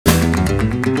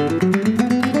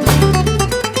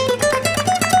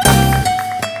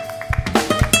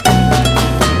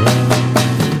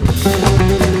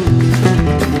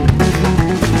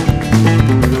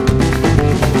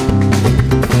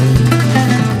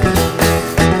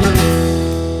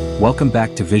Welcome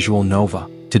back to Visual Nova.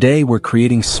 Today we're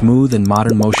creating smooth and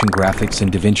modern motion graphics in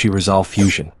DaVinci Resolve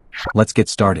Fusion. Let's get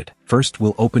started. First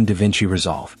we'll open DaVinci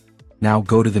Resolve. Now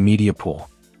go to the media pool.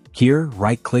 Here,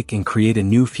 right-click and create a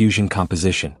new Fusion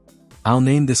composition. I'll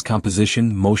name this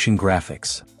composition Motion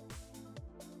Graphics.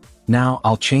 Now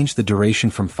I'll change the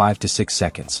duration from 5 to 6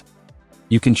 seconds.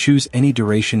 You can choose any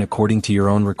duration according to your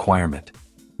own requirement.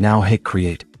 Now hit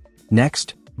Create.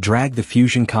 Next, drag the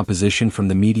Fusion composition from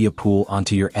the media pool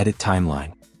onto your edit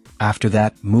timeline. After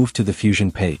that, move to the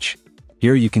Fusion page.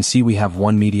 Here you can see we have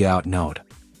one media out node.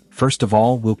 First of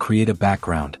all, we'll create a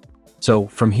background. So,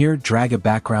 from here, drag a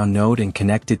background node and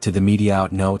connect it to the media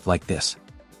out node like this.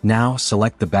 Now,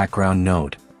 select the background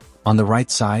node. On the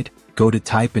right side, go to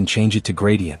Type and change it to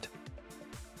Gradient.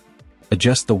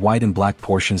 Adjust the white and black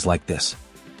portions like this.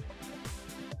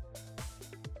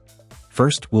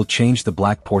 First, we'll change the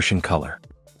black portion color.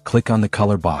 Click on the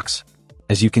color box.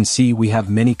 As you can see, we have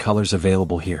many colors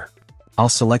available here. I'll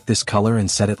select this color and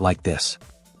set it like this.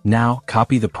 Now,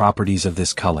 copy the properties of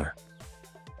this color.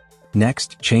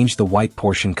 Next, change the white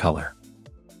portion color.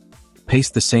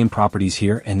 Paste the same properties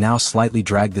here and now slightly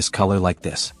drag this color like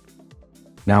this.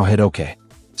 Now hit OK.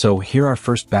 So here our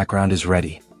first background is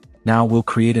ready. Now we'll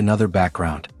create another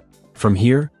background. From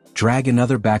here, drag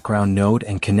another background node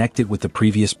and connect it with the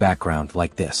previous background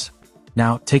like this.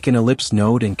 Now take an ellipse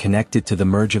node and connect it to the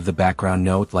merge of the background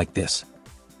node like this.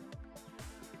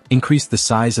 Increase the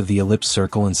size of the ellipse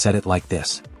circle and set it like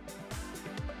this.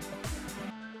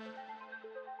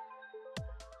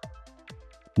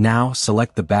 Now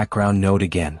select the background node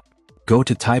again. Go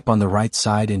to Type on the right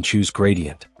side and choose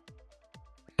Gradient.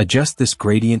 Adjust this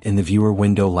gradient in the viewer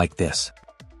window like this.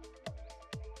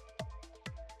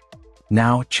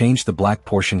 Now change the black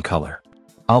portion color.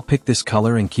 I'll pick this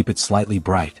color and keep it slightly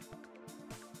bright.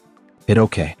 Hit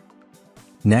OK.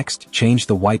 Next, change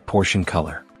the white portion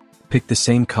color. Pick the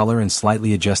same color and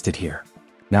slightly adjust it here.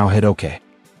 Now hit OK.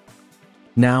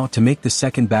 Now, to make the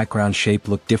second background shape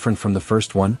look different from the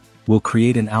first one, we'll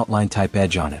create an outline type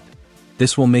edge on it.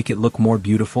 This will make it look more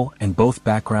beautiful and both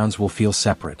backgrounds will feel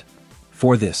separate.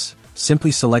 For this,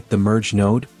 simply select the merge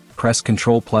node, press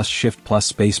Ctrl plus Shift plus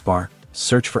spacebar,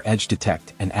 search for edge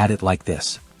detect and add it like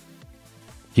this.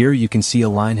 Here you can see a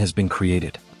line has been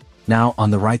created. Now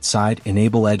on the right side,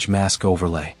 enable edge mask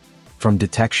overlay. From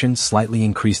detection, slightly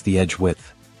increase the edge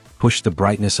width. Push the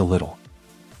brightness a little.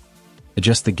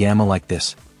 Adjust the gamma like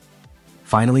this.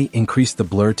 Finally, increase the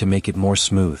blur to make it more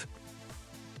smooth.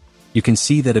 You can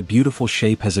see that a beautiful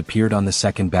shape has appeared on the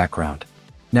second background.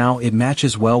 Now it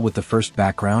matches well with the first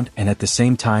background and at the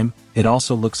same time, it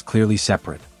also looks clearly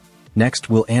separate. Next,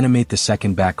 we'll animate the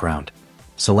second background.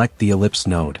 Select the ellipse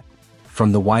node.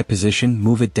 From the Y position,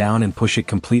 move it down and push it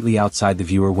completely outside the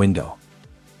viewer window.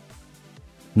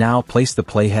 Now place the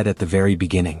playhead at the very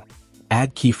beginning.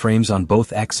 Add keyframes on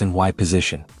both X and Y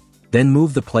position. Then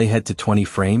move the playhead to 20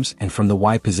 frames and from the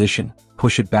Y position,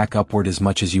 push it back upward as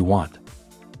much as you want.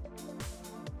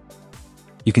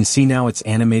 You can see now it's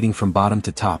animating from bottom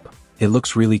to top. It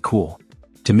looks really cool.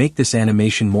 To make this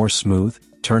animation more smooth,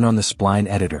 turn on the spline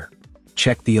editor.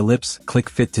 Check the ellipse, click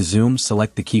Fit to zoom,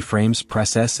 select the keyframes,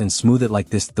 press S and smooth it like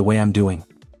this, the way I'm doing.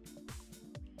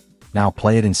 Now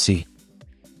play it and see.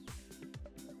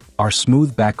 Our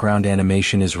smooth background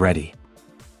animation is ready.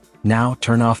 Now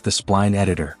turn off the spline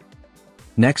editor.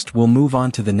 Next, we'll move on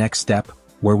to the next step,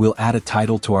 where we'll add a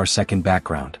title to our second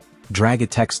background. Drag a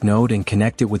text node and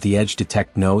connect it with the edge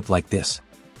detect node like this.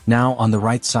 Now on the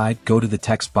right side, go to the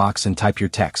text box and type your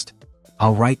text.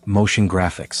 I'll write Motion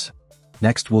Graphics.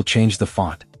 Next, we'll change the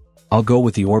font. I'll go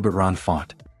with the Orbitron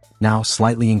font. Now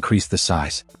slightly increase the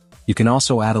size. You can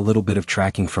also add a little bit of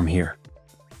tracking from here.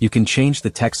 You can change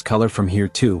the text color from here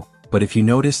too, but if you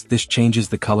notice, this changes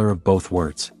the color of both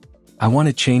words. I want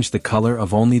to change the color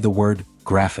of only the word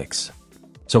graphics.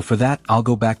 So for that, I'll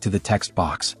go back to the text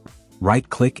box.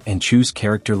 Right-click and choose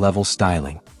Character Level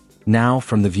Styling. Now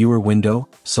from the viewer window,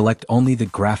 select only the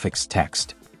graphics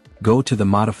text. Go to the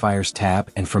Modifiers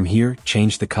tab and from here,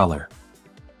 change the color.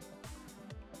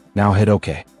 Now hit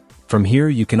OK. From here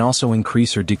you can also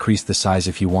increase or decrease the size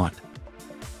if you want.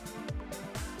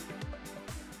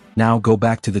 Now go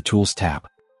back to the Tools tab.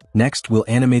 Next we'll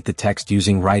animate the text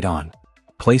using Right On.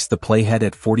 Place the playhead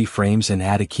at 40 frames and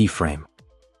add a keyframe.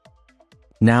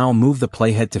 Now move the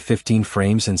playhead to 15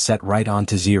 frames and set Right On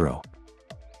to 0.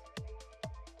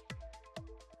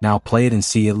 Now play it and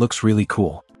see, it looks really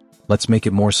cool. Let's make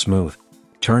it more smooth.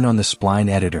 Turn on the spline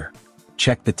editor.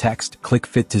 Check the text, click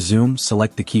Fit to zoom,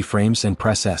 select the keyframes and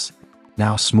press S.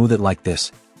 Now smooth it like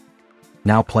this.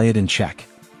 Now play it and check.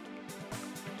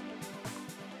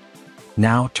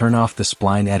 Now turn off the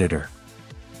spline editor.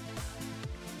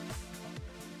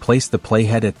 Place the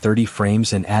playhead at 30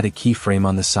 frames and add a keyframe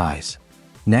on the size.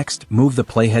 Next, move the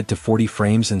playhead to 40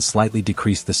 frames and slightly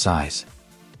decrease the size.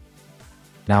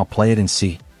 Now play it and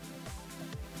see.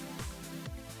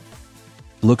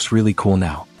 Looks really cool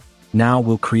now. Now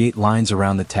we'll create lines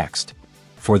around the text.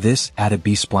 For this, add a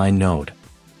B-spline node.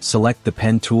 Select the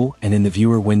pen tool and in the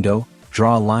viewer window,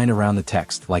 draw a line around the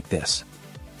text like this.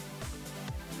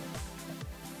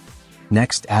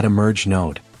 Next, add a merge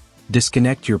node.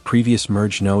 Disconnect your previous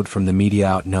merge node from the media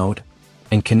out node,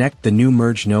 and connect the new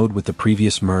merge node with the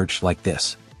previous merge like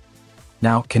this.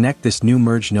 Now connect this new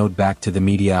merge node back to the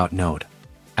media out node.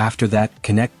 After that,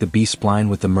 connect the B-spline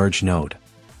with the merge node.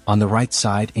 On the right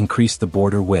side, increase the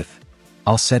border width.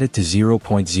 I'll set it to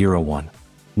 0.01.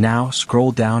 Now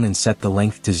scroll down and set the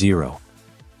length to 0.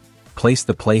 Place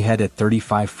the playhead at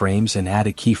 35 frames and add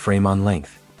a keyframe on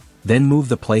length. Then move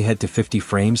the playhead to 50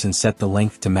 frames and set the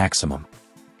length to maximum.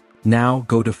 Now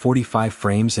go to 45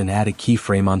 frames and add a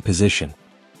keyframe on position.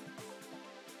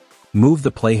 Move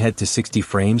the playhead to 60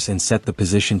 frames and set the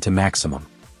position to maximum.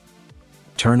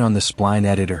 Turn on the spline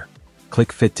editor.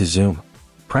 Click Fit to zoom.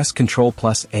 Press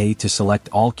Ctrl+A to select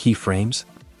all keyframes,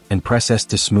 and press S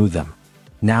to smooth them.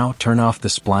 Now turn off the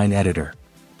spline editor.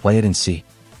 Play it and see.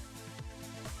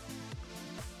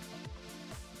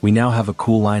 We now have a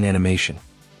cool line animation.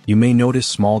 You may notice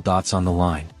small dots on the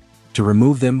line. To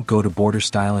remove them, go to Border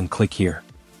Style and click here.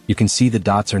 You can see the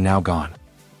dots are now gone.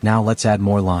 Now let's add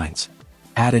more lines.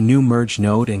 Add a new merge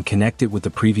node and connect it with the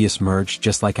previous merge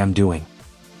just like I'm doing.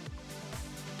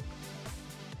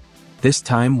 This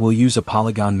time we'll use a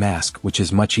polygon mask, which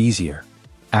is much easier.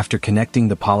 After connecting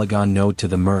the polygon node to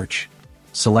the merge,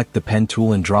 select the pen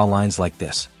tool and draw lines like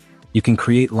this. You can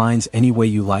create lines any way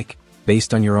you like,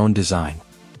 based on your own design.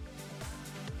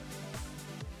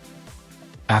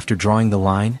 After drawing the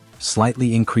line,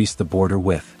 slightly increase the border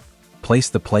width. Place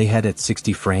the playhead at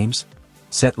 60 frames,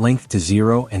 set length to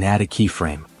 0 and add a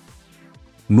keyframe.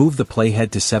 Move the playhead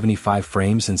to 75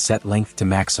 frames and set length to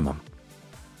maximum.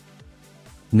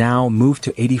 Now move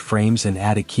to 80 frames and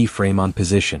add a keyframe on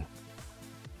position.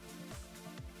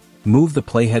 Move the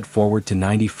playhead forward to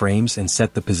 90 frames and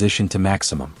set the position to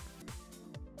maximum.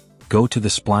 Go to the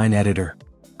spline editor,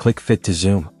 click Fit to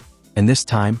zoom, and this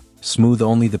time, smooth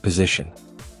only the position.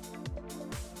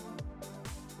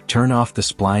 Turn off the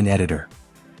spline editor.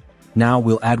 Now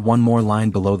we'll add one more line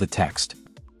below the text.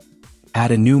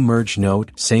 Add a new merge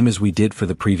node, same as we did for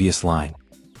the previous line.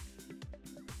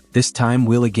 This time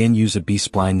we'll again use a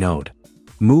B-spline node.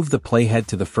 Move the playhead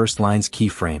to the first line's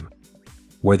keyframe,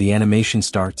 where the animation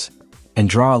starts, and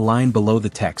draw a line below the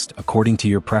text according to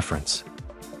your preference.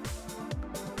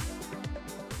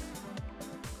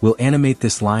 We'll animate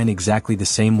this line exactly the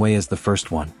same way as the first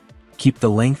one. Keep the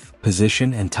length,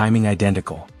 position, and timing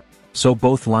identical, so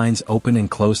both lines open and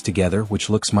close together, which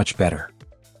looks much better.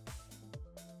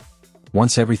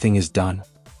 Once everything is done,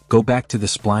 go back to the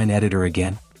spline editor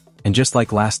again, and just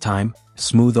like last time,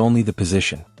 smooth only the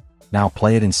position. Now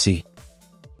play it and see.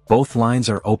 Both lines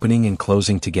are opening and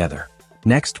closing together.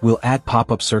 Next, we'll add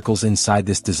pop-up circles inside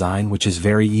this design, which is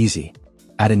very easy.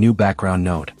 Add a new background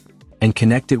node, and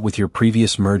connect it with your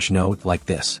previous merge node like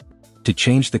this. To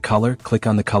change the color, click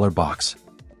on the color box,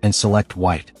 and select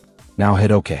white. Now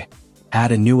hit OK.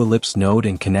 Add a new ellipse node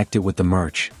and connect it with the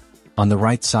merge. On the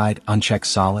right side, uncheck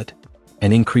solid,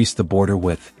 and increase the border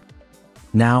width.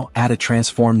 Now add a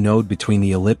transform node between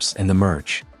the ellipse and the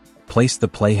merge. Place the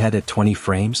playhead at 20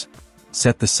 frames,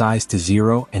 set the size to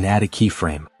 0 and add a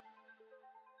keyframe.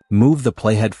 Move the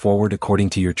playhead forward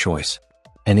according to your choice,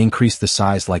 and increase the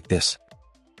size like this.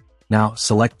 Now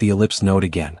select the ellipse node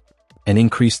again, and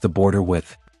increase the border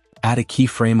width. Add a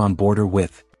keyframe on border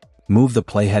width, move the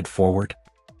playhead forward,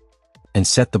 and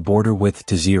set the border width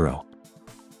to 0.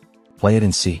 Play it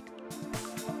and see.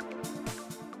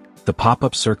 The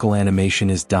pop-up circle animation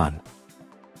is done.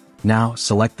 Now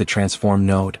select the transform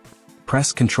node,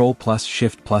 press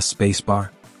Ctrl+Shift+Spacebar,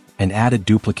 and add a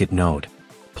duplicate node.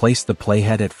 Place the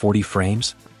playhead at 40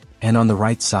 frames, and on the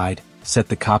right side, set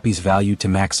the copy's value to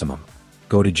maximum.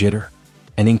 Go to jitter,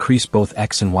 and increase both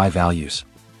X and Y values.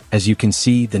 As you can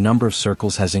see, the number of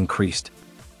circles has increased.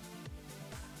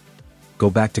 Go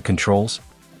back to Controls,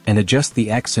 and adjust the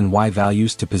X and Y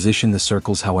values to position the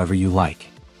circles however you like.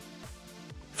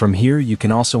 From here you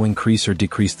can also increase or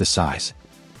decrease the size.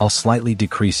 I'll slightly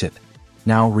decrease it.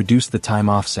 Now reduce the time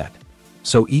offset,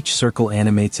 so each circle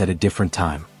animates at a different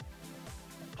time.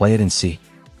 Play it and see.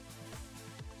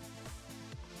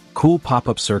 Cool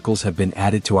pop-up circles have been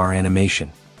added to our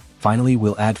animation. Finally,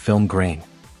 we'll add film grain.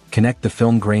 Connect the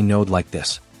film grain node like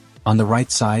this. On the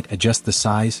right side, adjust the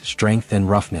size, strength, and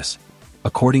roughness,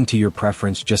 according to your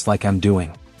preference, just like I'm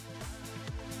doing.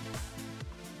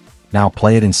 Now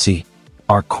play it and see.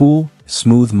 Our cool,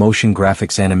 smooth motion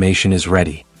graphics animation is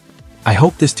ready. I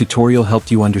hope this tutorial helped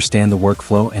you understand the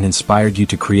workflow and inspired you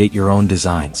to create your own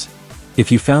designs.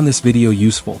 If you found this video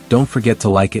useful, don't forget to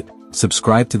like it,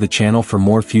 subscribe to the channel for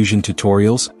more Fusion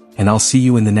tutorials, and I'll see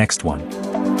you in the next one.